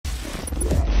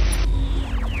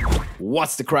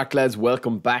What's the crack, lads?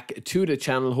 Welcome back to the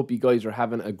channel. Hope you guys are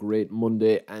having a great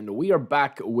Monday, and we are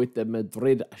back with the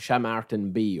Madrid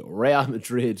Chamartin B Real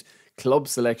Madrid club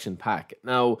selection pack.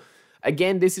 Now,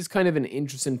 again, this is kind of an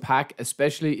interesting pack,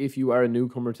 especially if you are a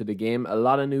newcomer to the game. A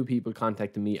lot of new people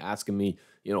contacting me, asking me,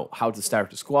 how to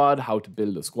start a squad, how to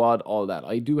build a squad, all that.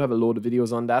 I do have a load of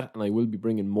videos on that, and I will be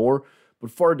bringing more. But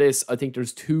for this, I think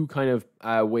there's two kind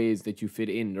of ways that you fit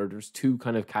in, or there's two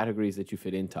kind of categories that you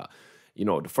fit into.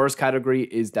 The first category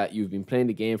is that you've been playing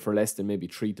the game for less than maybe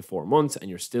 3 to 4 months and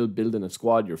you're still building a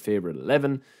squad, your favorite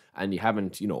 11, and you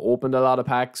haven't, opened a lot of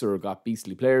packs or got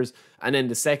beastly players. And then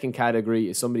the second category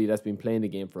is somebody that's been playing the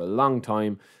game for a long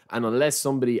time, and unless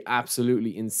somebody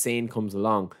absolutely insane comes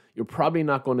along, you're probably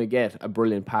not going to get a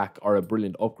brilliant pack or a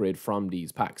brilliant upgrade from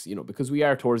these packs, because we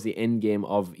are towards the end game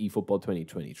of eFootball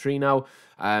 2023 now.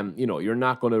 You're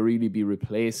not going to really be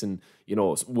replacing,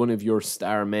 one of your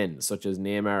star men, such as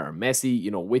Neymar or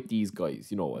Messi, with these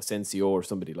guys, Asensio or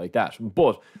somebody like that.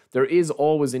 But there is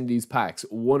always in these packs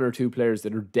 1 or 2 players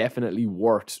that are definitely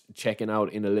worth checking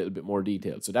out in a little bit more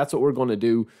detail. So that's what we're going to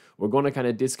do. We're going to kind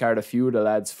of discard a few of the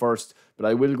lads first, but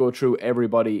I will go through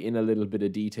everybody in a little bit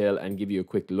of detail and give you a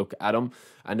quick look at them.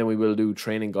 And then we will do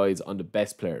training guides on the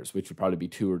best players, which will probably be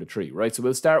 2 or 3, right? So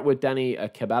we'll start with Dani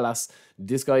Ceballos.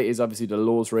 This guy is obviously the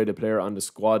lowest rated player on the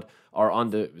squad or on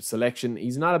the selection.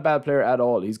 He's not a bad player at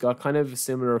all. He's got kind of a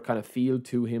similar kind of feel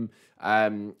to him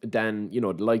than,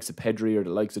 the likes of Pedri or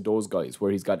the likes of those guys,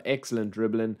 where he's got excellent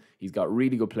dribbling. He's got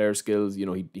really good player skills.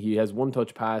 He has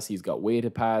one-touch pass. He's got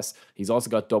weighted pass. He's also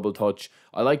got double touch.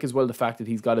 I like as well the fact that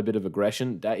he's got a bit of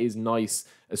aggression. That is nice,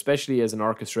 especially as an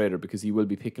orchestrator, because he will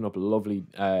be picking up lovely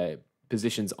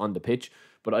positions on the pitch.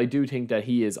 But I do think that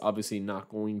he is obviously not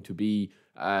going to be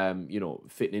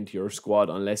fitting into your squad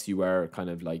unless you are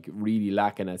kind of like really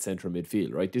lacking at central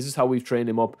midfield, right? This is how we've trained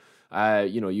him up.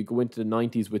 You go into the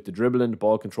 90s with the dribbling, the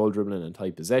ball control dribbling and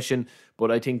tight possession,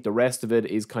 but I think the rest of it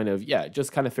is kind of,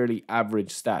 just kind of fairly average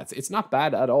stats. It's not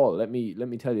bad at all. Let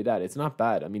me tell you that. It's not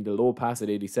bad. I mean, the low pass at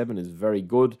 87 is very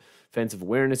good. Offensive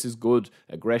awareness is good.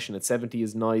 Aggression at 70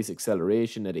 is nice.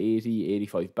 Acceleration at 80,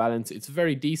 85 balance. It's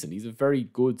very decent. He's a very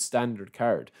good standard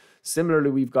card. Similarly,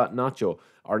 we've got Nacho.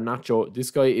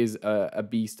 This guy is a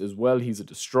beast as well. He's a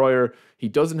destroyer. He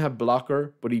doesn't have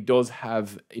blocker, but he does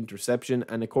have interception.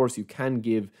 And of course, you can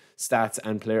give stats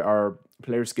and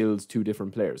player skills to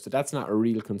different players. So that's not a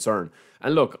real concern.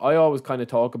 And look, I always kind of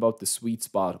talk about the sweet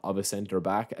spot of a centre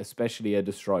back, especially a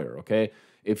destroyer, okay?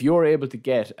 If you're able to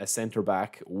get a centre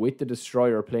back with the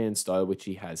destroyer playing style, which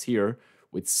he has here,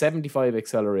 with 75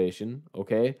 acceleration,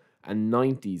 okay, and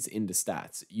 90s in the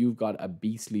stats, you've got a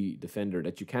beastly defender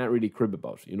that you can't really crib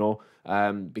about,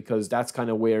 because that's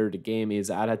kind of where the game is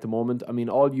at the moment. I mean,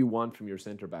 all you want from your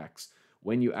centre backs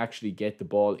when you actually get the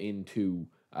ball into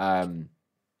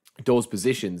those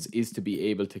positions is to be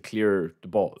able to clear the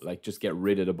ball, like just get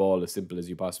rid of the ball as simple as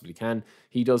you possibly can.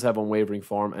 He does have unwavering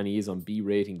form, and he is on B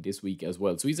rating this week as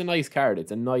well. So he's a nice card.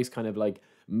 It's a nice kind of like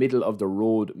middle of the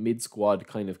road, mid squad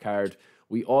kind of card.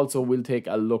 We also will take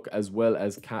a look as well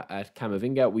as at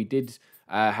Camavinga. We did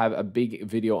have a big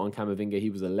video on Camavinga. He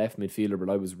was a left midfielder, but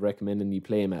I was recommending you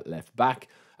play him at left back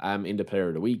in the player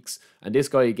of the weeks. And this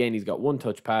guy, again, he's got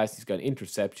one-touch pass, he's got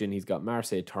interception, he's got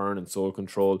Marseille turn and soul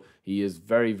control. He is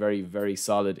very, very, very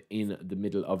solid in the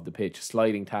middle of the pitch.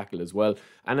 Sliding tackle as well.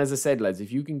 And as I said, lads,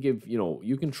 if you can give,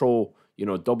 you can throw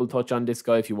double touch on this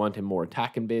guy if you want him more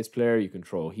attacking based player. You can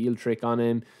throw heel trick on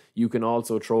him. You can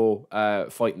also throw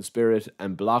fighting spirit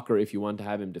and blocker if you want to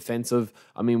have him defensive.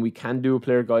 I mean, we can do a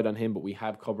player guide on him, but we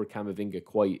have covered Camavinga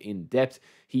quite in depth.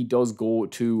 He does go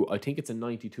to, I think it's a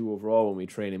 92 overall when we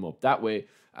train him up that way.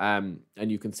 And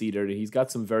you can see there that he's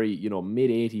got some very,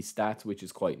 mid-80s stats, which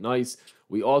is quite nice.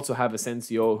 We also have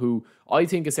Asensio, who I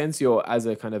think Asensio as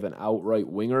a kind of an outright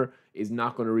winger is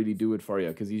not going to really do it for you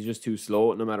because he's just too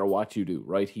slow no matter what you do,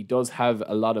 right? He does have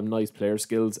a lot of nice player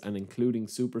skills, and including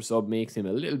super sub makes him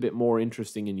a little bit more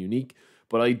interesting and unique.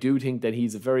 But I do think that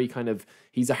he's a very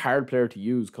he's a hard player to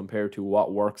use compared to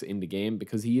what works in the game,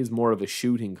 because he is more of a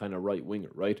shooting kind of right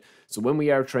winger, right? So when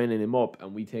we are training him up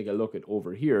and we take a look at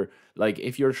over here, like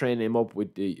if you're training him up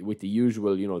with the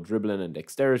usual, dribbling and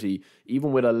dexterity,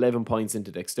 even with 11 points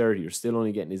into dexterity, you're still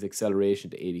only getting his acceleration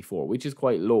to 84, which is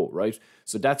quite low, right?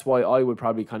 So that's why I would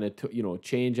probably kind of,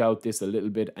 change out this a little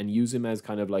bit and use him as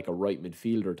kind of like a right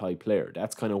midfielder type player.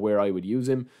 That's kind of where I would use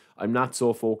him. I'm not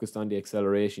so focused on the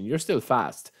acceleration. You're still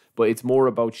fast, but it's more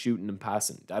about shooting and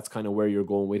passing. That's kind of where you're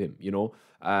going with him,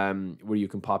 where you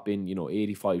can pop in,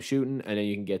 85 shooting, and then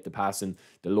you can get the passing,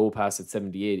 the low pass at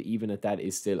 78. Even at that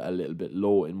is still a little bit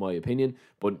low in my opinion.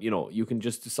 But, you can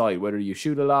just decide whether you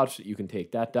shoot a lot, you can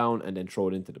take that down and then throw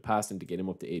it into the passing to get him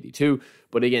up to 82.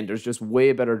 But again, there's just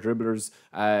way better dribblers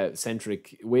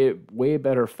centric, way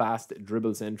better fast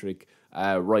dribble centric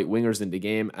right wingers in the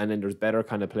game, and then there's better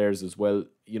kind of players as well,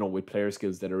 with player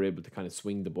skills that are able to kind of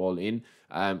swing the ball in,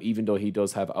 even though he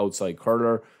does have outside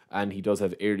curler and he does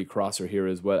have early crosser here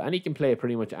as well, and he can play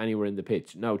pretty much anywhere in the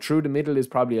pitch. Now through the middle is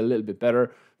probably a little bit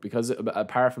better, because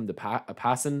apart from the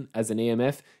passing as an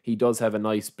AMF, he does have a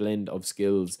nice blend of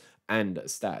skills and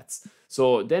stats.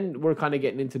 So then we're kind of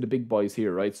getting into the big boys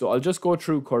here, right? So I'll just go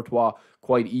through Courtois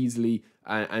quite easily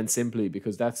and simply,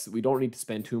 because we don't need to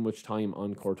spend too much time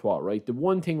on Courtois, right? The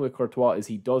one thing with Courtois is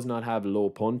he does not have low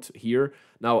punt here.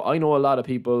 Now, I know a lot of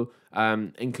people,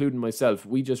 including myself,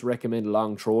 we just recommend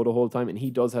long throw the whole time, and he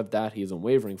does have that. He is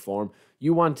unwavering form.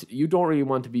 You don't really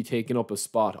want to be taking up a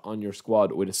spot on your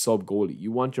squad with a sub goalie.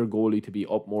 You want your goalie to be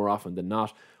up more often than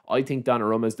not. I think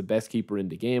Donnarumma is the best keeper in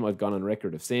the game. I've gone on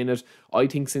record of saying it. I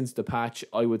think since the patch,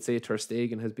 I would say Ter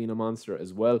Stegen has been a monster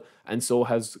as well, and so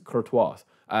has Courtois.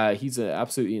 He's an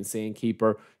absolutely insane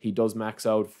keeper. He does max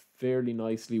out fairly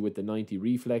nicely with the 90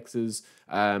 reflexes.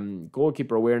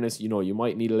 Goalkeeper awareness, you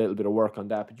might need a little bit of work on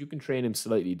that, but you can train him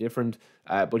slightly different.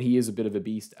 But he is a bit of a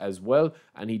beast as well,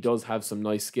 and he does have some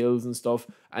nice skills and stuff.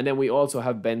 And then we also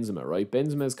have Benzema, right?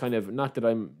 Benzema is kind of, not that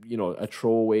I'm, a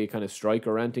throwaway kind of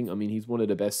striker or anything. I mean, he's one of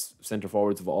the best centre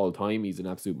forwards of all time. He's an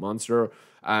absolute monster.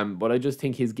 But I just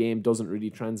think his game doesn't really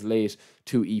translate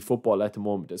to eFootball at the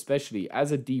moment, especially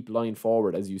as a deep line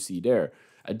forward, as you see there.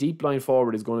 A deep line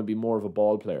forward is going to be more of a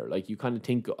ball player. Like, you kind of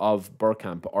think of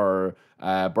Bergkamp or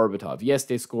Berbatov. Yes,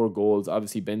 they score goals.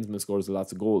 Obviously, Benzema scores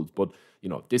lots of goals. But,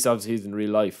 this obviously is in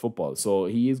real life football. So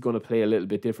he is going to play a little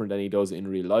bit different than he does in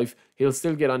real life. He'll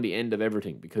still get on the end of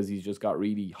everything because he's just got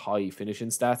really high finishing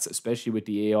stats, especially with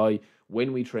the AI.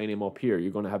 When we train him up here,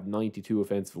 you're going to have 92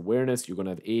 offensive awareness. You're going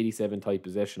to have 87 tight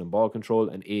possession and ball control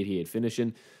and 88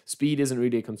 finishing. Speed isn't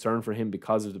really a concern for him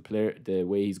because of the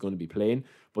way he's going to be playing.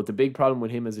 But the big problem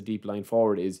with him as a deep line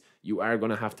forward is you are going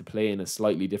to have to play in a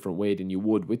slightly different way than you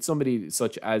would with somebody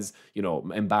such as,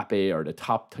 Mbappe or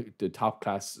the top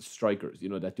class strikers,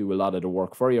 that do a lot of the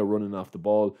work for you, running off the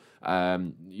ball,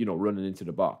 running into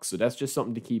the box. So that's just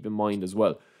something to keep in mind as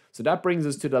well. So that brings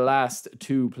us to the last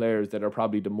two players that are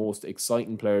probably the most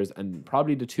exciting players, and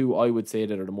probably the two I would say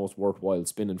that are the most worthwhile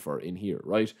spinning for in here,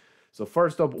 right? So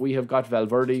first up, we have got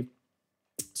Valverde.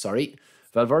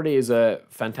 Valverde is a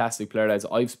fantastic player, as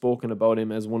I've spoken about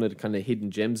him as one of the kind of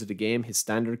hidden gems of the game, his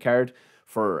standard card,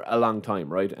 for a long time,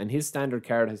 right? And his standard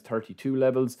card has 32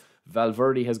 levels.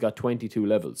 Valverde has got 22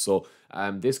 levels. So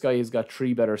this guy has got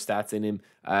 3 better stats in him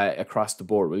across the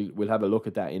board. We'll have a look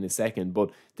at that in a second.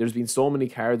 But there's been so many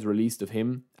cards released of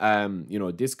him.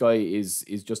 This guy is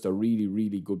just a really,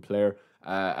 really good player.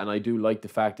 And I do like the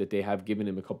fact that they have given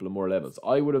him a couple of more levels.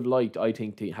 I would have liked, I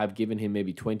think, to have given him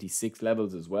maybe 26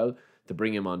 levels as well to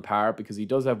bring him on par, because he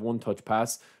does have one touch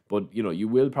pass, but you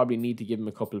will probably need to give him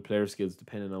a couple of player skills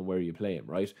depending on where you play him,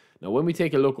 right? Now, when we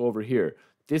take a look over here,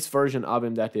 this version of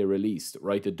him that they released,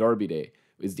 right, the Derby Day,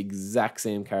 is the exact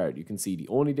same card. You can see the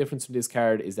only difference from this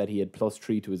card is that he had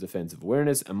 +3 to his offensive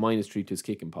awareness and -3 to his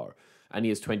kicking power, and he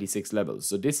has 26 levels.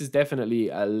 So this is definitely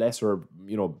a lesser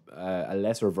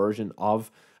version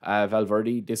of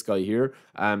Valverde, this guy here,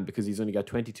 because he's only got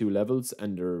 22 levels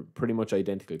and they're pretty much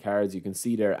identical cards. You can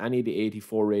see there, any of the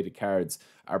 84 rated cards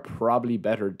are probably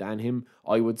better than him,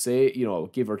 I would say,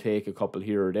 give or take a couple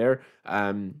here or there.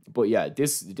 But yeah,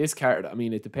 this card, I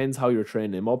mean, it depends how you're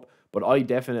training him up, but I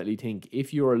definitely think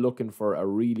if you are looking for a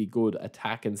really good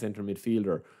attacking centre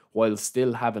midfielder while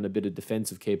still having a bit of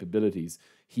defensive capabilities,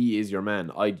 he is your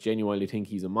man. I genuinely think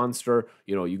he's a monster.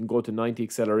 You can go to 90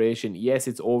 acceleration. Yes,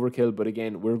 it's overkill, but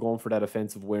again, we're going for that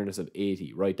offensive awareness of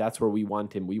 80, right? That's where we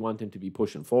want him. We want him to be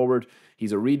pushing forward.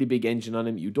 He's a really big engine on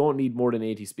him. You don't need more than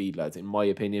 80 speed, lads, in my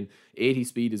opinion. 80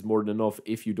 speed is more than enough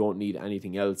if you don't need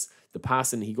anything else. The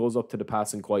passing, he goes up to the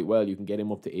passing quite well. You can get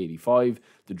him up to 85.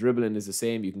 The dribbling is the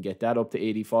same. You can get that up to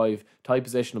 85. Tight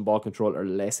possession and ball control are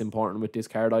less important with this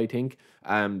card, I think,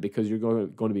 because you're going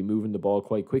to be moving the ball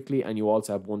quite quickly, and you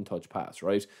also have one touch pass,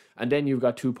 right? And then you've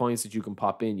got 2 points that you can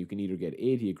pop in. You can either get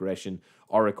 80 aggression,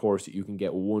 or of course you can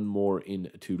get 1 more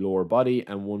into lower body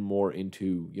and 1 more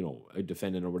into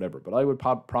defending or whatever. But I would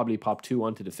probably pop 2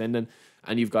 onto defending,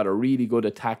 and you've got a really good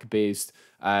attack based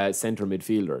center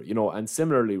midfielder. And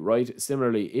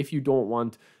similarly, if you don't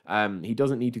want he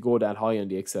doesn't need to go that high on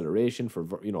the acceleration for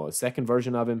a second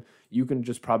version of him. you can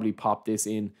just probably pop this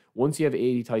in. Once you have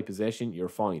 80 tight possession, you're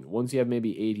fine. Once you have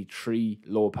maybe 83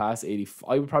 low pass, 80,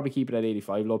 I would probably keep it at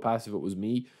 85 low pass if it was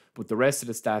me. But the rest of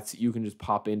the stats, you can just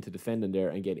pop into defending there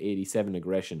and get 87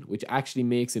 aggression, which actually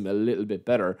makes him a little bit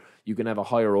better. You can have a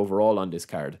higher overall on this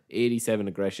card, 87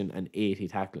 aggression and 80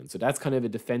 tackling. So that's kind of a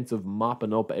defensive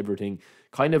mopping up everything,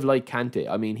 kind of like Kante.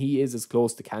 I mean, he is as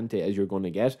close to Kante as you're going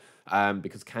to get,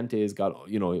 because Kante has got,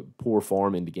 you know, poor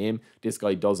form in the game. This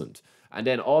guy doesn't. And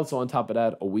then also on top of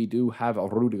that, we do have a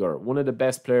Rudiger, one of the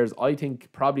best players, I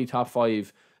think, probably top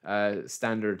 5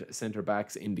 standard centre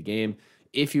backs in the game.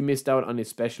 If you missed out on his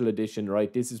special edition,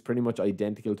 right, this is pretty much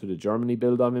identical to the Germany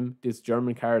build of him. This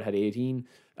German card had 18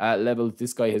 levels.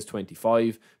 This guy has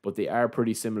 25, but they are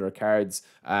pretty similar cards.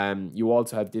 You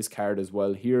also have this card as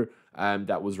well here,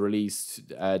 that was released,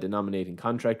 the nominating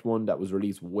contract one that was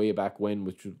released way back when,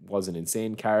 which was an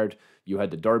insane card. You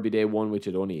had the Derby Day one, which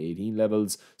had only 18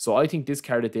 levels. So I think this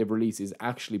card that they've released is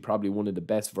actually probably one of the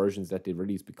best versions that they've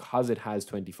released because it has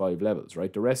 25 levels,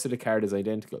 right? The rest of the card is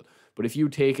identical. But if you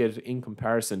take it in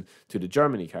comparison to the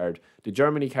Germany card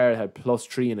had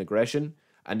 +3 in aggression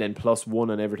and then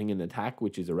 +1 on everything in attack,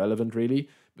 which is irrelevant really.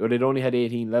 But it only had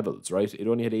 18 levels, right? It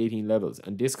only had 18 levels.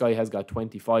 And this guy has got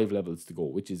 25 levels to go,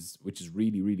 which is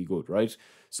really, really good, right?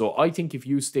 So I think if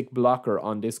you stick blocker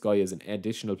on this guy as an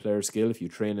additional player skill, if you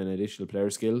train an additional player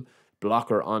skill,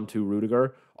 blocker onto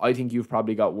Rudiger, I think you've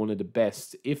probably got one of the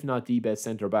best, if not the best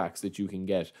centre backs that you can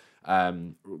get.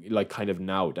 Like kind of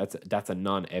now, that's a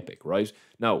non-epic, right?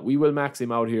 Now we will max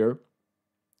him out here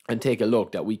and take a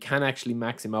look that we can actually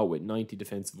max him out with 90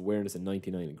 defensive awareness and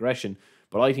 99 aggression.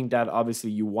 But I think that obviously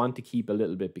you want to keep a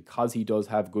little bit because he does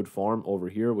have good form over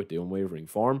here with the unwavering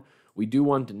form. We do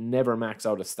want to never max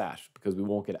out a stat because we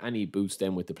won't get any boost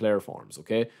then with the player forms,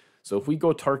 okay? So if we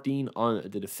go 13 on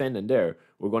the defending there,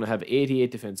 we're going to have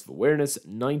 88 defensive awareness,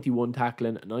 91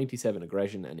 tackling, 97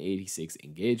 aggression, and 86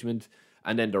 engagement.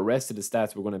 And then the rest of the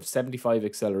stats, we're going to have 75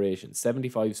 acceleration,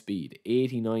 75 speed,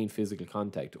 89 physical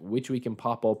contact, which we can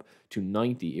pop up to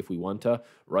 90 if we want to,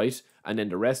 right? And then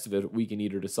the rest of it, we can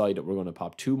either decide that we're going to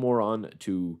pop 2 more on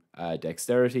to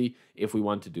dexterity if we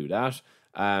want to do that.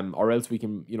 Or else we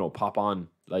can, you know, pop on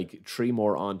like 3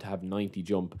 more on to have 90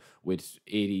 jump with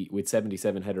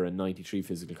 77 header and 93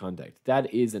 physical contact.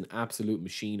 That is an absolute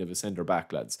machine of a centre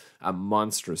back, lads. A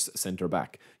monstrous centre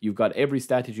back. You've got every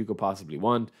stat that you could possibly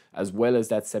want, as well as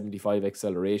that 75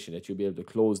 acceleration that you'll be able to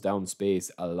close down space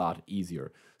a lot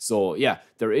easier. So yeah,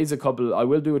 there is a couple. I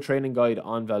will do a training guide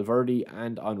on Valverde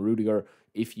and on Rudiger.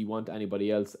 If you want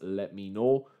anybody else, let me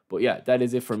know. But yeah, that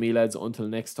is it for me, lads. Until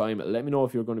next time, let me know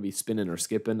if you're going to be spinning or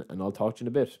skipping, and I'll talk to you in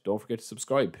a bit. Don't forget to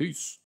subscribe. Peace.